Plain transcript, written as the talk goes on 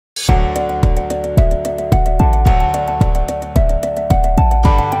Hello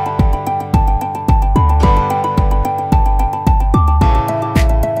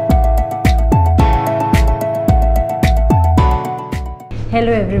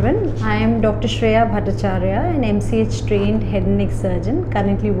everyone, I am Dr. Shreya Bhattacharya, an MCH trained head and neck surgeon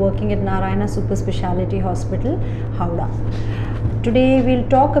currently working at Narayana Superspeciality Hospital, Howrah. Today we'll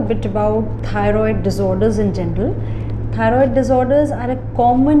talk a bit about thyroid disorders in general. Thyroid disorders are a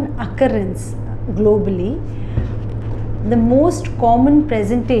common occurrence globally. The most common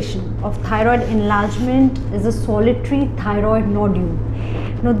presentation of thyroid enlargement is a solitary thyroid nodule.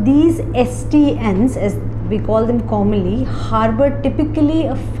 Now these STNs, as we call them commonly, harbor typically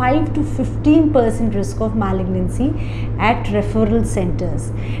a 5 to 15% risk of malignancy at referral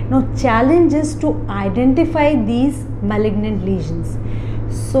centers. Now challenge is to identify these malignant lesions.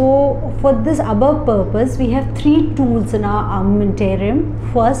 So for this above purpose, we have three tools in our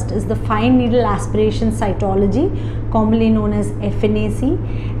armamentarium. First is the fine needle aspiration cytology, commonly known as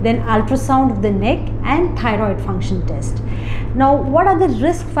FNAC, then ultrasound of the neck and thyroid function test. Now, what are the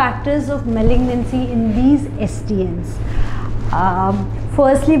risk factors of malignancy in these STNs?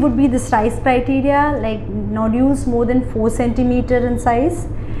 Firstly would be the size criteria, like nodules more than 4 centimeters in size,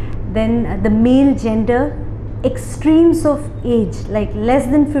 then the male gender, extremes of age like less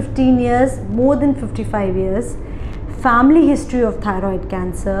than 15 years, more than 55 years, family history of thyroid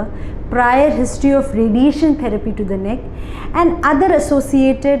cancer, prior history of radiation therapy to the neck, and other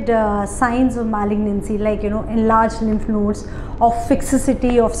associated signs of malignancy like enlarged lymph nodes or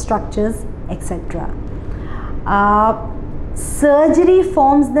fixicity of structures, etc. Surgery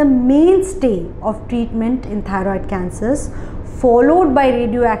forms the mainstay of treatment in thyroid cancers, followed by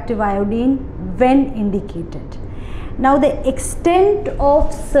radioactive iodine when indicated. Now the extent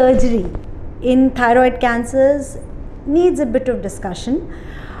of surgery in thyroid cancers needs a bit of discussion.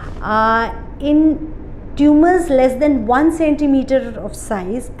 In tumors less than 1 centimeter of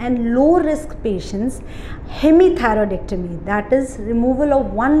size and low risk patients, hemithyroidectomy, that is removal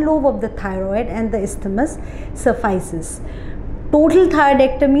of one lobe of the thyroid and the isthmus, suffices. Total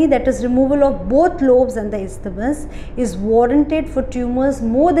thyroidectomy, that is removal of both lobes and the isthmus, is warranted for tumors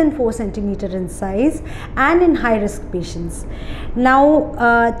more than 4 centimeters in size and in high risk patients.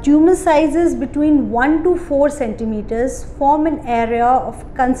 Now tumor sizes between 1 to 4 centimeters form an area of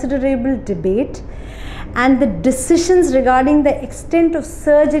considerable debate, and the decisions regarding the extent of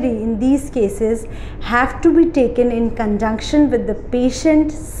surgery in these cases have to be taken in conjunction with the patient,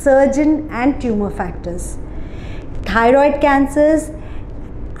 surgeon and tumor factors. Thyroid cancers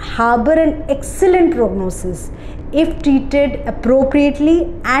harbor an excellent prognosis if treated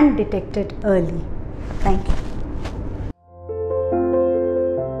appropriately and detected early. Thank you.